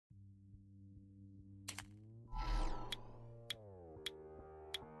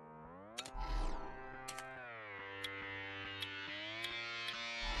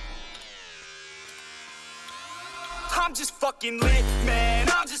I'm just fucking lit, man,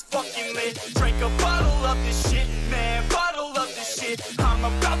 I'm just fucking lit. Drink a bottle of this shit, man, bottle of this shit. I'm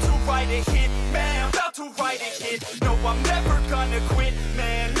about to write a hit, man, about to write a hit. No, I'm never gonna quit,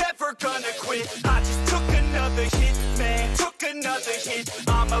 man, never gonna quit. I just took another hit, man, took another hit.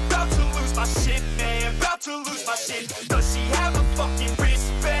 I'm about to lose my shit, man, about to lose my shit. Does she have a fucking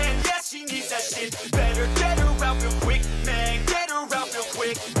wristband? Yeah, she needs that shit. Better get her out real quick, man, get her out real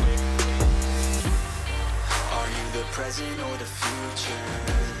quick. Are you the present or the future?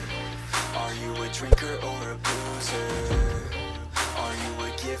 Are you a drinker or a boozer? Are you a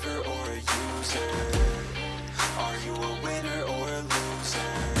giver or a user? Are you a winner or a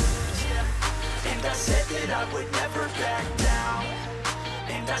loser? Yeah. And I said that I would never back down.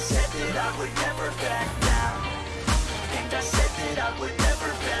 And I said that I would never back down. And I said that I would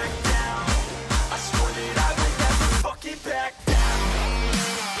never back down. I swore that I would never fucking back down.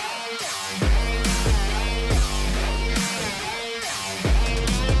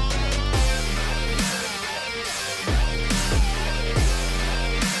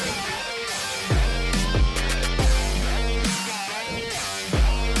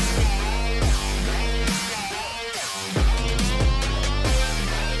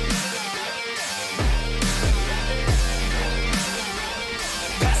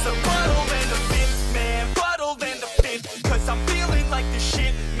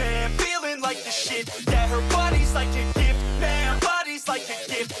 Yeah, her body's like a gift, man, body's like a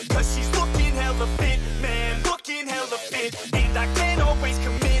gift. Cause she's looking hella fit, man, looking hella fit. And I can't always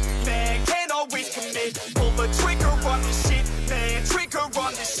commit, man, can't always commit. Pull the trigger on this shit, man, trigger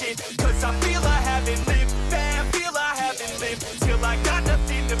on this shit. Cause I feel I haven't lived, man, feel I haven't lived. Till I got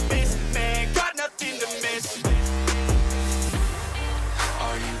nothing to miss, man, got nothing to miss.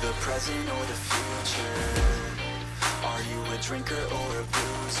 Are you the present or the future? Are you a drinker or a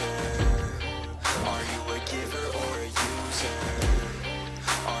boozer? Are you a giver or a user?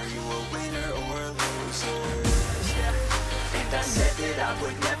 Are you a winner or a loser? Yeah. And I said that I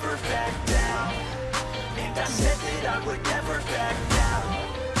would never back down. And I said that I would never back down.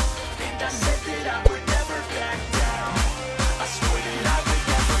 And I said that I would never back down. I swore that I would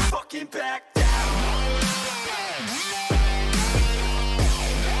never fucking back down.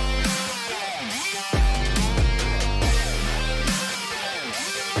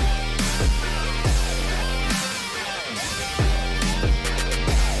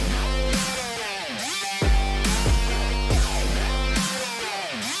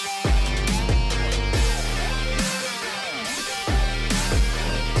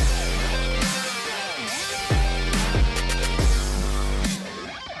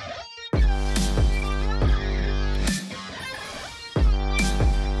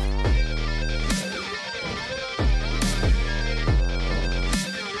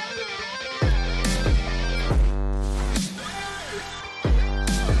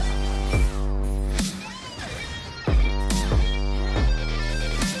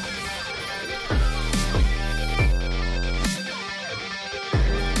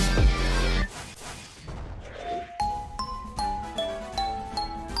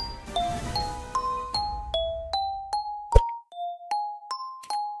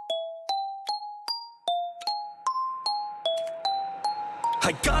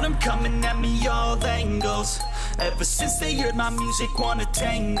 I got them coming at me all angles. Ever since they heard my music, wanna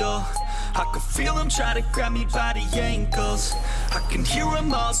tangle. I can feel them try to grab me by the ankles. I can hear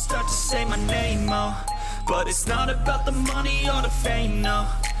them all start to say my name, oh. But it's not about the money or the fame, no.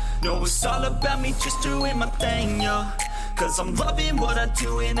 No, it's all about me just doing my thing, yo. Cause I'm loving what I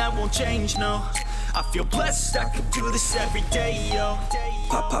do and I won't change, no. I feel blessed, I could do this every day, yo.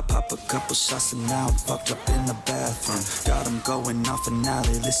 Pop a couple shots and now I'm fucked up in the bathroom. Got them going off and now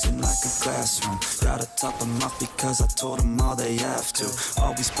they listen like a classroom. Gotta top them off because I told them all they have to.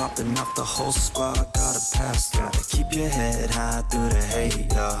 Always popping off the whole squad, gotta pass. Gotta keep your head high through the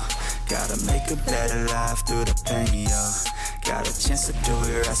hate, yo. Gotta make a better life through the pain, yo. Got a chance to do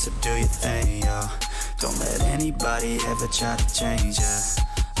it right, so do your thing, yo. Don't let anybody ever try to change ya.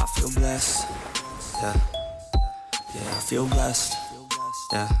 I feel blessed, yeah. Yeah, I feel blessed.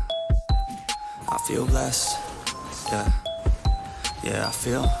 Yeah, I feel blessed. Yeah, yeah, I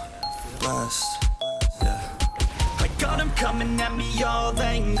feel blessed. Yeah. I got them coming at me all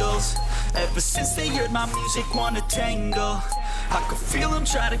angles. Ever since they heard my music, wanna tangle. I can feel them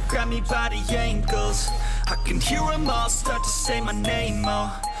try to grab me by the ankles. I can hear them all start to say my name,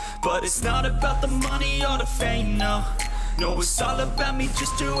 oh. But it's not about the money or the fame, no. No, it's all about me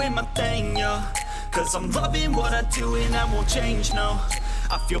just doing my thing, yo. Cause I'm loving what I do and I won't change, no.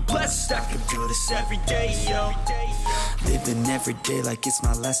 I feel blessed, I could do this every day, yo. Living every day like it's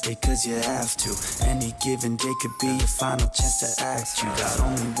my last day, cause you have to. Any given day could be your final chance to act. You got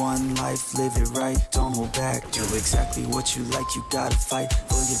only one life, live it right, don't hold back. Do exactly what you like, you gotta fight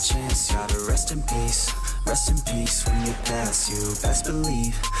for your chance. You gotta rest in peace when you pass. You best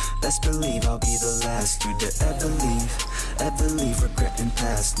believe I'll be the last dude to ever leave regretting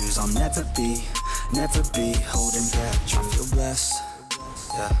past news. I'll never be holding back. I feel blessed,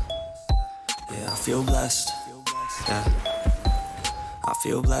 yeah, I feel blessed, yeah, I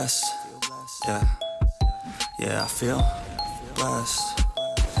feel blessed, yeah, I feel blessed.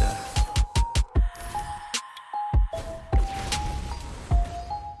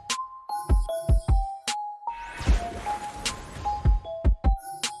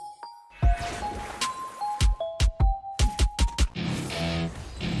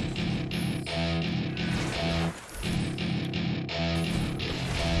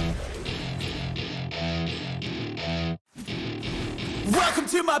 Welcome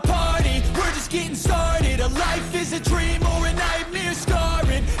to my party, we're just getting started. A life is a dream or a nightmare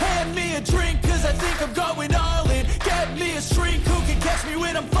scarring. Hand me a drink cause I think I'm going all in. Get me a shrink who can catch me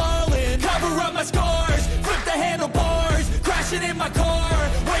when I'm falling. Cover up my scars, flip the handlebars. Crashing in my car,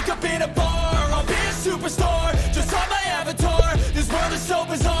 wake up in a bar. I'll be a superstar, just on my avatar. This world is so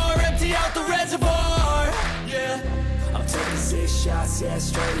bizarre, empty out the reservoir. Yeah, I'm taking 6 shots, yeah,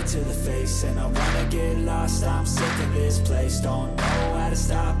 straight to the face. And I wanna get lost, I'm sick of this place. Don't know how to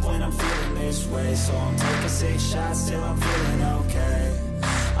stop when I'm feeling this way. So I'm taking 6 shots till I'm feeling okay.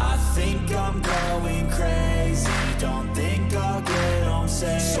 I think I'm going crazy, don't think I'll get home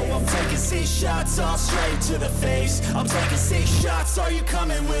safe. So I'm taking 6 shots, all straight to the face. I'm taking 6 shots, are you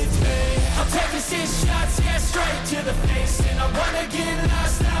coming with me? I'm taking 6 shots, yeah, straight to the face. And I wanna get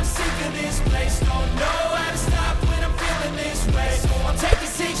lost, I'm sick of this place. Don't know how to stop when I'm feeling this way. So I'm taking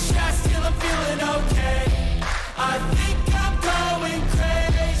 6 shots till I'm feeling okay. I think I'm going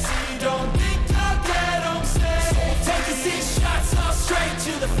crazy, don't think I'll get home safe. So I'm taking 6 shots, all straight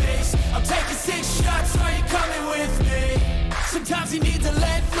to the face. I'm taking 6 shots, are you coming with me? Sometimes you need to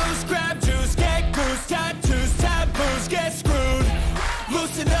let loose, grab juice, get goose, tattoos, taboos, get screwed.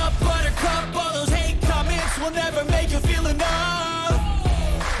 Loosen up, buttercup, all those hate comments will never make you feel enough.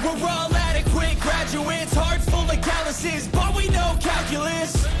 We're all adequate graduates, hearts full of calluses, but we know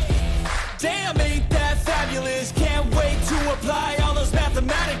calculus. Damn, ain't that fabulous? Can't wait to apply all those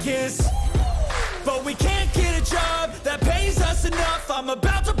mathematicus. But we can't get a job that pays us enough. I'm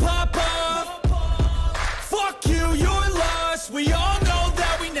about to pop off. Fuck you, you're lost. We all know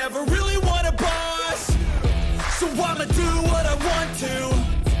that we never really want a boss. So I'ma do what I want to,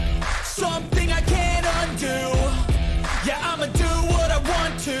 something I can't undo. Yeah, I'ma do what I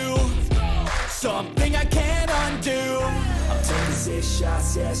want to, something I can't undo. I'm taking 6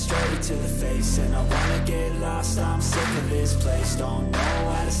 shots, yeah, straight to the face. And I wanna get lost, I'm sick of this place. Don't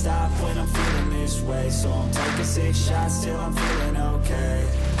know how to stop when I'm feeling this way. So I'm taking 6 shots till I'm feeling okay.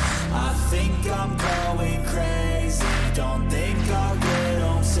 I think I'm going crazy, don't think I'll get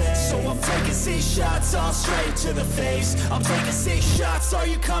home safe. So I'm taking 6 shots, all straight to the face. I'm taking 6 shots, are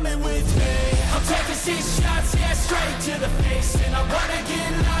you coming with me? I'm taking 6 shots, yeah, straight to the face. And I wanna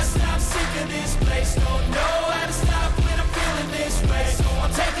get lost, I'm sick of this place. Don't know how to stop when I'm feeling this way. So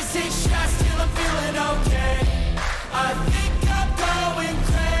I'm taking 6 shots till I'm feeling okay. I think I'm going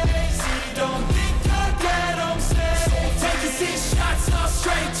crazy, don't think I'll get home safe. So I'm taking 6 shots, all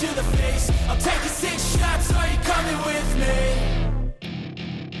straight to the face. I'm taking 6 shots, are you coming with me?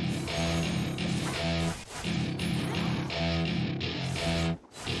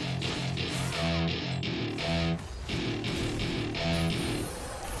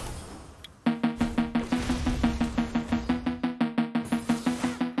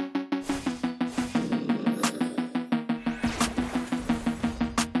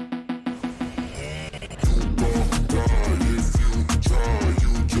 Die if you try,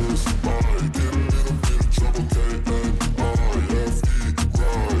 you just might.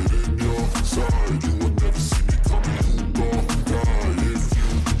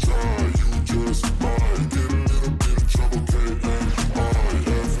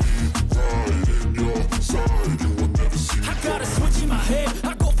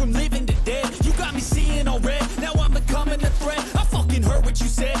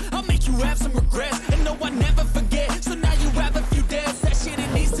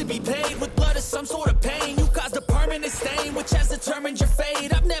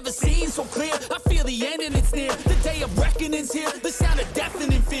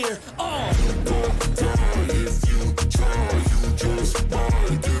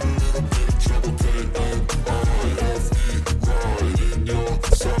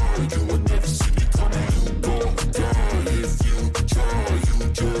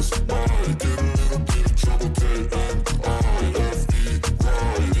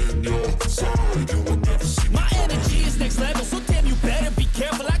 you will never see me. My energy is next level, so damn you better be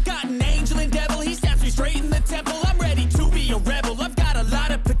careful. I got an angel and devil, he stabs me straight in the temple. I'm ready to be a rebel, I've got a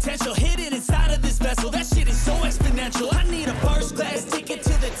lot of potential hidden inside of this vessel. That shit is so exponential. I need a first class ticket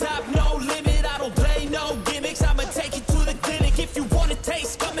to the top, no limit. I don't play no gimmicks, I'ma take you to the clinic. If you want a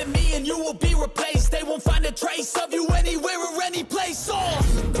taste, come at me and you will be replaced. They won't find a trace of you anywhere or any place. If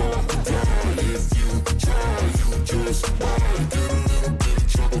you try, you just might get a little bit of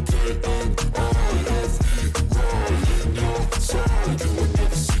trouble, get on all of me right in your side. You will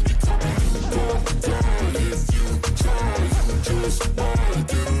never see me coming down. If you try, you just might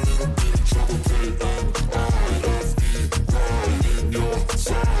get a little bit of trouble, get on all of me right in your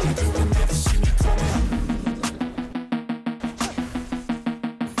side. You will never see me coming.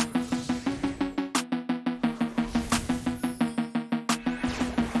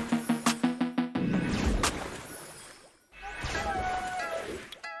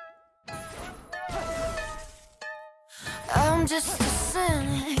 I'm just a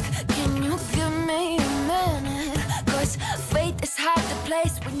cynic, can you give me a minute? Cause faith is hard to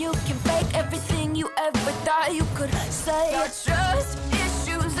place when you can fake everything you ever thought you could say. Your trust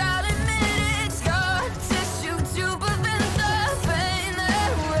issues, I'll admit it. Scar tissue to prevent the pain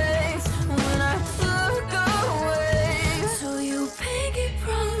that waits when I look away. So you pinky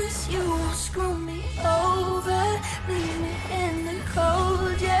promise you won't screw me over, leave me in the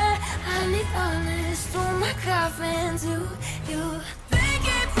cold, yeah. I need honest through my coffin to you.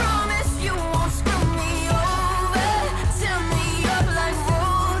 Pinky promise you won't screw me over, tear me up like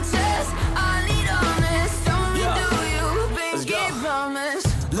roaches. I need honest, only do you. Pinky promise.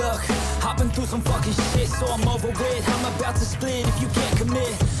 Look, I've been through some fucking shit, so I'm over it. I'm about to split if you can't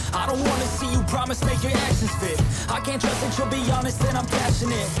commit. I don't wanna see you promise, make your actions fit. I can't trust that you'll be honest and I'm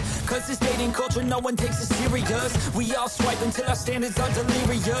passionate. Cause this dating culture, no one takes it serious. We all swipe until our standards are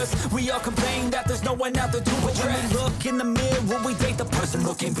delirious. We all complain that there's no one out there to address. When we look in the mirror, we date the person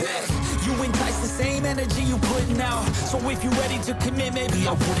looking back. You entice the same energy you putting out. So if you're ready to commit, maybe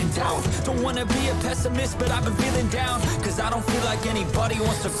I wouldn't doubt. Don't wanna be a pessimist, but I've been feeling down. Cause I don't feel like anybody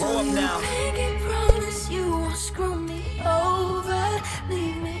wants to grow up now. Pinky promise you won't screw me over,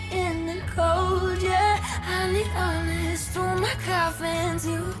 leave me in the cold, yeah. I need honest through my coffin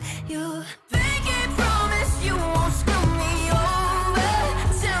to you. Pinky promise you won't screw me over,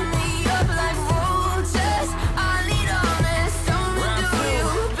 tear me up like roaches. I need honest, only do you.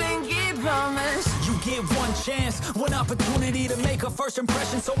 Pinky promise. You get one chance, one opportunity to make a first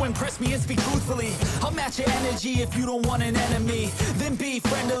impression. So impress me and speak truthfully. I'll match your energy if you don't want an enemy. Then be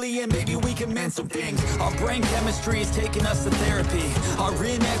friendly and maybe we can mend some things. Our brain chemistry is taking us to therapy. Our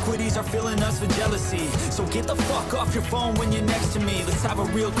inequities are filling us with jealousy. So get the fuck off your phone when you're next to me. Let's have a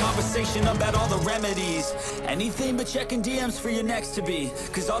real conversation about all the remedies. Anything but checking DMs for your next to be.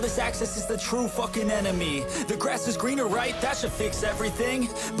 Cause all this access is the true fucking enemy. The grass is greener, right? That should fix everything.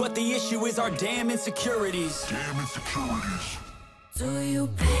 But the issue is our damn insecurities. Damn insecurities. Do you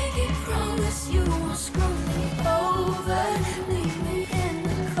pinky promise you won't screw me over, leave me in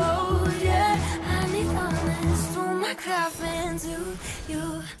the cold, yeah. I need honest through my coffin to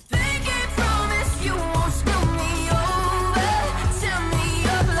you. Pinky promise you won't screw me over, tear me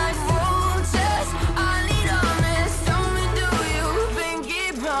up like roaches. I need honest, only do you. Pinky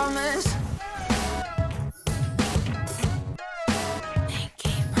promise.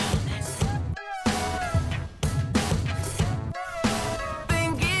 Pinky promise.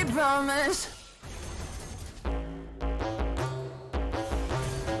 Pinky promise.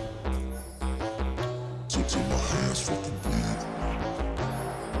 Tips in my hands, fucking bleed.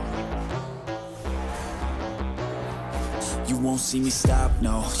 You won't see me stop,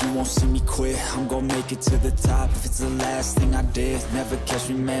 no, you won't see me quit. I'm gonna make it to the top if it's the last thing I did. Never catch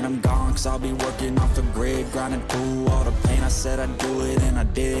me, man, I'm gone, cause I'll be working off the grid. Grinding through all the pain, I said I'd do it and I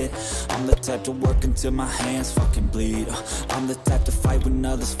did. I'm the type to work until my hands fucking bleed. I'm the type to fight when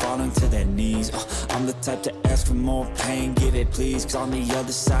others fall into their knees. I'm the type to ask for more pain, give it please. Cause on the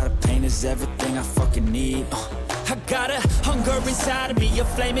other side of pain is everything I fucking need. I got a hunger inside of me, a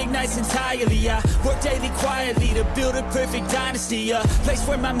flame ignites entirely. I work daily quietly to build a perfect dynasty. A place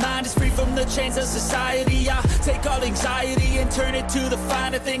where my mind is free from the chains of society. I take all anxiety and turn it to the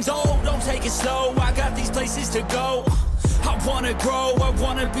finer things. Oh, don't take it slow, I got these places to go. I wanna grow, I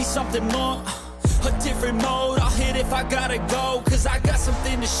wanna be something more. A different mode, I'll hit if I gotta go. Cause I got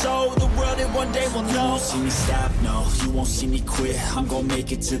something to show the world and one day will know. You won't see me stop, no, you won't see me quit. I'm gonna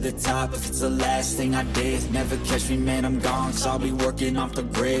make it to the top if it's the last thing I did. Never catch me, man, I'm gone, cause I'll be working off the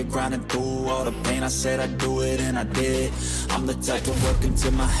grid. Grinding through all the pain, I said I'd do it and I did. I'm the type to work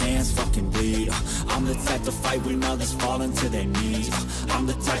until my hands fucking bleed. I'm the type to fight when others fall into their knees. I'm I'm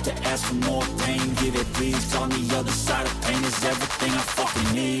the type to ask for more pain. Give it please, on the other side of pain is everything I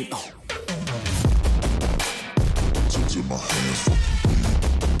fucking need. Tips in my hands, fucking bleed.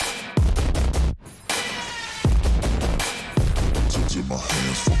 Tips in my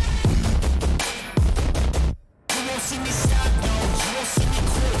hands, fucking bleed. You won't see me stop, no, you won't see me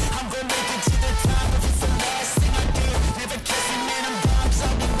quit. I'm gonna make it to the top if it's the last thing I did. Never kissing, man, I'm gone, 'cause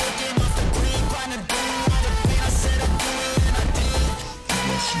I'll be working off the grid, grinding through all the pain. I said I'd do it, and I did. You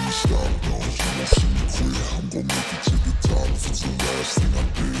won't see me stop, no, you won't see me quit. I'm gonna make it to the top if it's the last thing I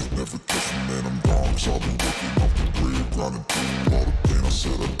did. Never kissing, man, I'm gone, 'cause I'll be working off the grid, grinding through all the pain. I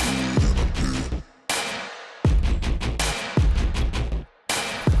said I'd do it, and I did.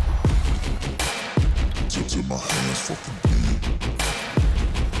 Tips in my hands, fucking bleed.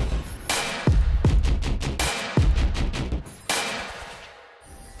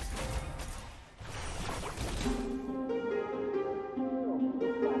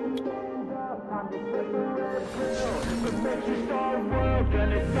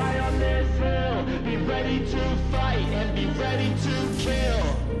 Gonna die on this hill. Be ready to fight and be ready to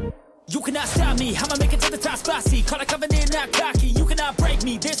kill. You cannot stop me, I'ma make it to the top spicy. Call a covenant, not cocky, you cannot break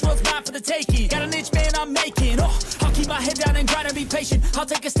me. This world's mine for the taking. Got an itch, man, I'm making. Oh, I'll keep my head down and grind and be patient. I'll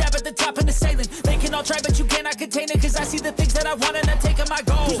take a stab at the top and the sailing. They can all try, but you cannot contain it. 'Cause I see the things that I want and I take on my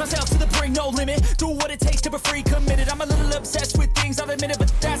goals. Push myself to the brink, no limit. Do what it takes to be free, committed. I'm a little obsessed with things, I'll admit it.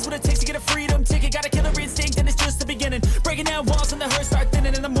 But that's what it takes to get a freedom ticket. Got a killer instinct and it's just the beginning. Breaking down walls and the hurt start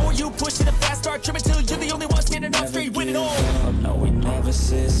thinning. And the more you push it, the fast start trimming. Till you're the only one standing up straight, winning all. No, we never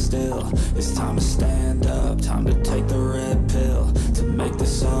sit still. It's time to stand up, time to take the red pill. To make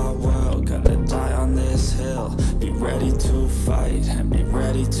this our world, gonna die on this hill. Be ready to fight and be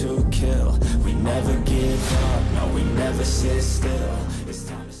ready to kill. We never give up, no, we never sit still.